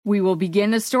We will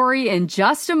begin the story in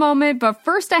just a moment, but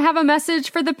first I have a message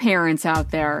for the parents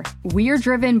out there. We are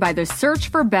driven by the search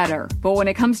for better, but when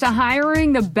it comes to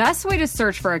hiring, the best way to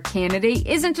search for a candidate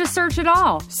isn't to search at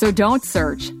all. So don't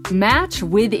search. Match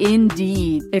with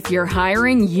Indeed. If you're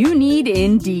hiring, you need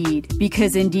Indeed,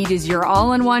 because Indeed is your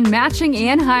all-in-one matching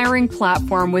and hiring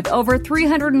platform with over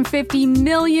 350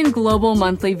 million global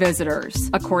monthly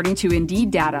visitors, according to Indeed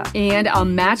data, and a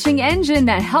matching engine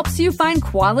that helps you find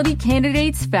quality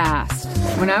candidates fast.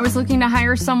 When I was looking to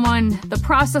hire someone, the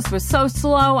process was so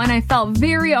slow and I felt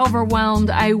very overwhelmed.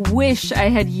 I wish I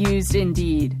had used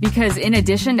Indeed, because in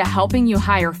addition to helping you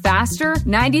hire faster,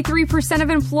 93% of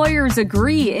employers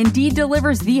agree Indeed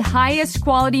delivers the highest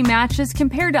quality matches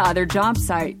compared to other job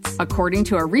sites, according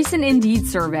to a recent Indeed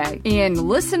survey. And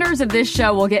listeners of this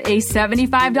show will get a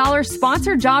 $75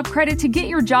 sponsored job credit to get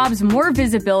your jobs more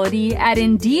visibility at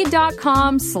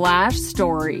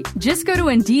Indeed.com/story. Just go to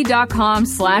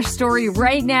Indeed.com/story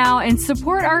right now and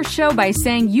support our show by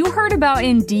saying you heard about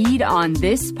Indeed on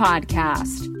this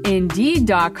podcast.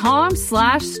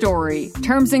 Indeed.com/story.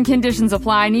 Terms and conditions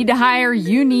apply. Need to hire?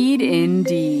 You need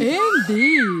Indeed.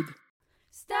 Indeed.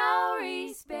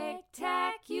 Story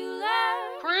Spectacular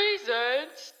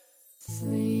presents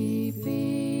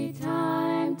Sleepy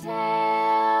Time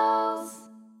Tales.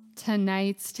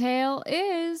 Tonight's tale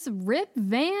is Rip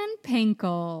Van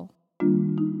Pinkle.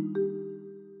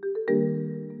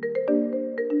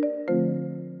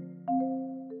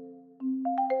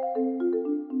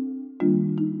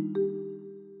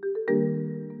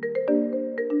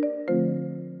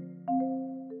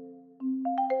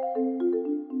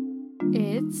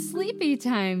 It's Sleepy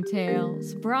Time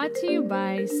Tales, brought to you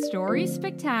by Story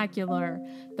Spectacular,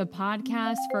 the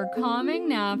podcast for calming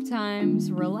nap times,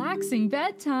 relaxing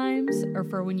bedtimes, or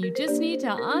for when you just need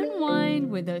to unwind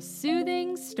with a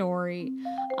soothing story.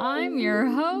 I'm your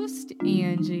host,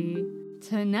 Angie.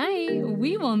 Tonight,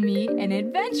 we will meet an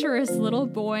adventurous little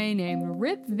boy named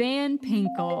Rip Van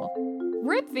Pinkle.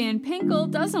 Rip Van Pinkle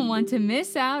doesn't want to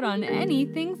miss out on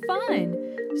anything fun.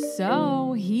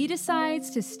 So he decides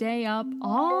to stay up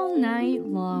all night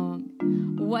long.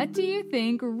 What do you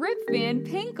think Rip Van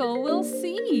Pinkle will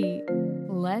see?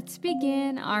 Let's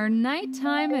begin our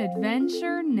nighttime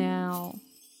adventure now.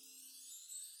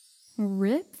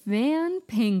 Rip Van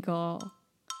Pinkle.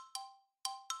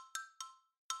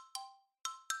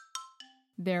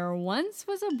 There once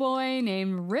was a boy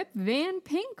named Rip Van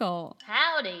Pinkle.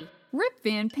 Howdy. Rip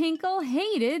Van Pinkle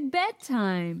hated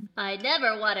bedtime. I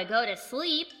never want to go to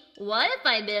sleep. What if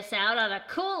I miss out on a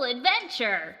cool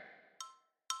adventure?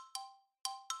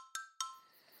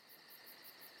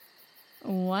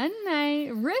 One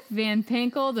night, Rip Van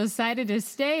Pinkle decided to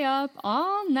stay up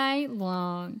all night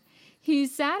long. He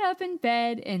sat up in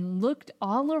bed and looked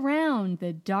all around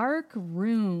the dark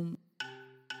room.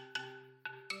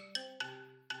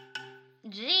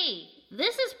 Gee,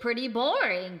 this is pretty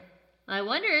boring. I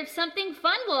wonder if something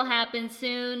fun will happen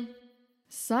soon.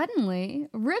 Suddenly,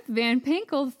 Rip Van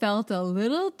Pinkle felt a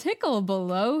little tickle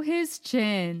below his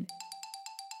chin.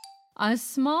 A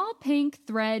small pink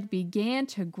thread began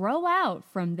to grow out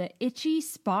from the itchy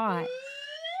spot.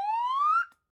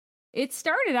 It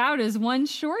started out as one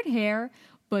short hair,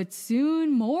 but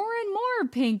soon more and more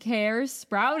pink hairs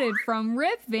sprouted from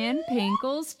Rip Van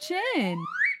Pinkle's chin.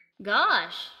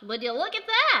 Gosh, would you look at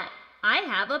that? I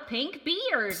have a pink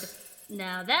beard.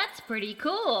 Now that's pretty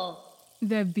cool.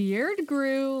 The beard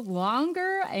grew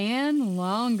longer and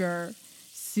longer.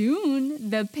 Soon,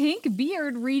 the pink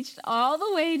beard reached all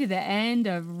the way to the end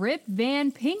of Rip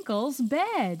Van Pinkle's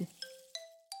bed.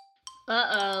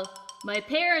 Uh-oh. My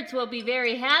parents will be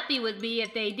very happy with me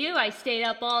if they do. I stayed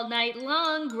up all night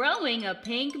long growing a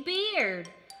pink beard.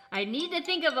 I need to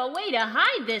think of a way to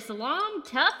hide this long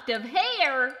tuft of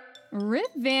hair.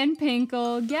 Rip Van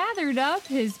Pinkle gathered up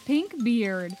his pink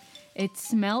beard. It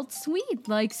smelled sweet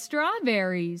like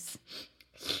strawberries.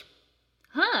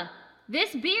 Huh,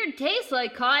 this beard tastes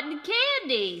like cotton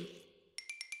candy.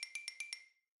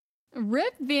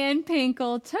 Rip Van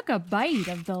Pinkle took a bite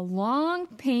of the long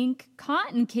pink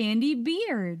cotton candy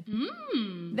beard.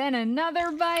 Then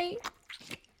another bite.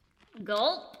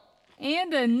 Gulp.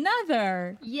 And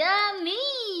another.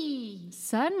 Yummy!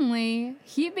 Suddenly,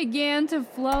 he began to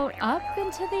float up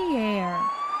into the air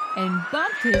and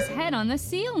bumped his head on the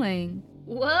ceiling.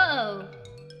 Whoa!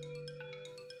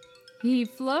 He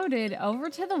floated over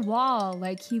to the wall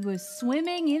like he was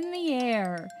swimming in the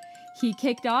air. He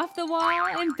kicked off the wall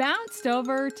and bounced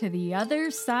over to the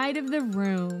other side of the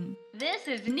room. This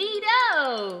is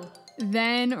neato!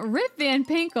 Then Rip Van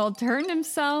Pinkle turned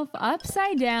himself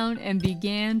upside down and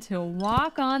began to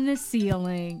walk on the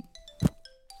ceiling.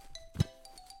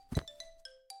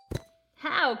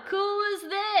 How cool is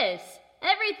this?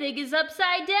 Everything is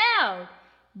upside down.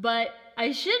 But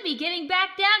I should be getting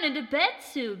back down into bed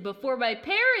soon before my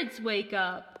parents wake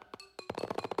up.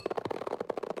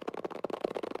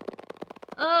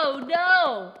 Oh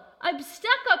no! I'm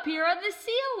stuck up here on the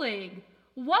ceiling.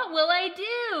 What will I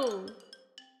do?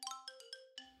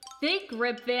 Think,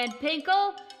 Rip Van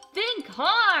Pinkle. Think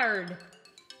hard.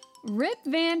 Rip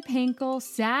Van Pinkle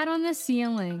sat on the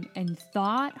ceiling and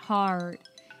thought hard.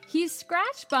 He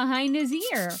scratched behind his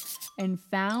ear and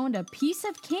found a piece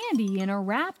of candy in a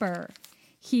wrapper.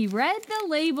 He read the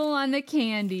label on the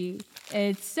candy.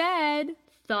 It said,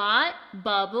 Thought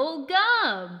Bubble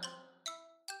Gum.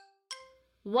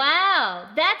 Wow,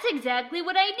 that's exactly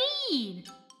what I need.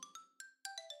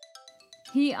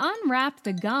 He unwrapped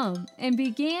the gum and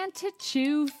began to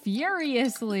chew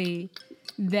furiously.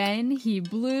 Then he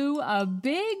blew a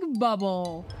big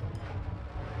bubble.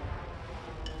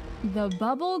 The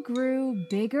bubble grew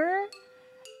bigger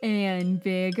and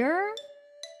bigger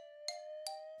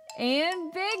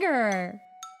and bigger.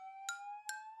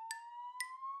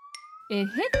 It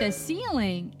hit the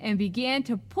ceiling and began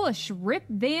to push Rip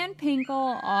Van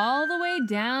Pinkle all the way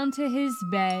down to his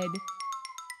bed.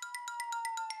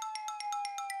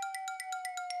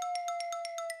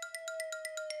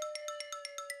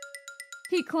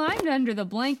 He climbed under the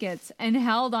blankets and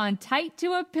held on tight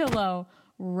to a pillow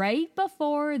right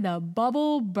before the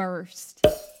bubble burst.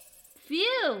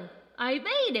 Phew! I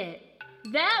made it!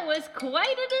 That was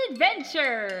quite an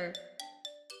adventure!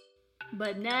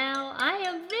 But now I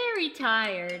am very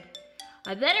tired.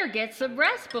 I better get some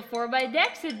rest before my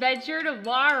next adventure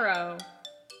tomorrow.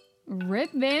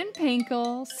 Rip Van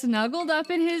Pinkle snuggled up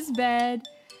in his bed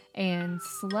and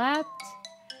slept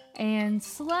and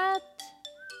slept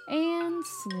and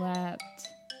slept.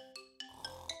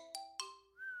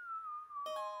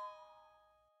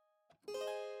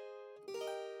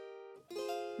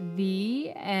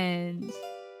 The end.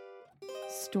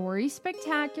 Story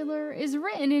Spectacular is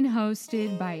written and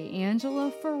hosted by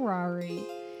Angela Ferrari.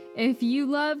 If you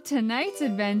love tonight's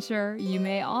adventure, you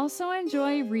may also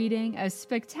enjoy reading a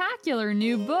spectacular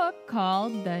new book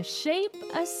called The Shape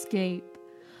Escape.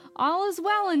 All is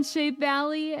well in Shape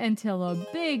Valley until a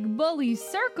big bully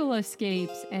circle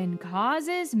escapes and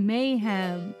causes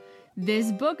mayhem.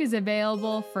 This book is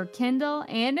available for Kindle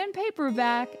and in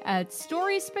paperback at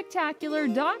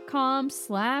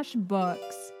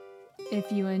storyspectacular.com/books.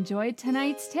 If you enjoyed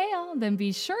tonight's tale, then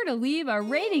be sure to leave a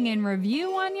rating and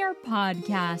review on your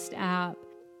podcast app.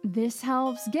 This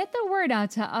helps get the word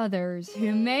out to others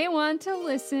who may want to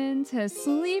listen to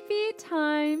Sleepy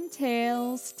Time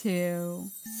Tales too.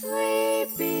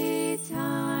 Sleepy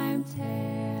Time Tales.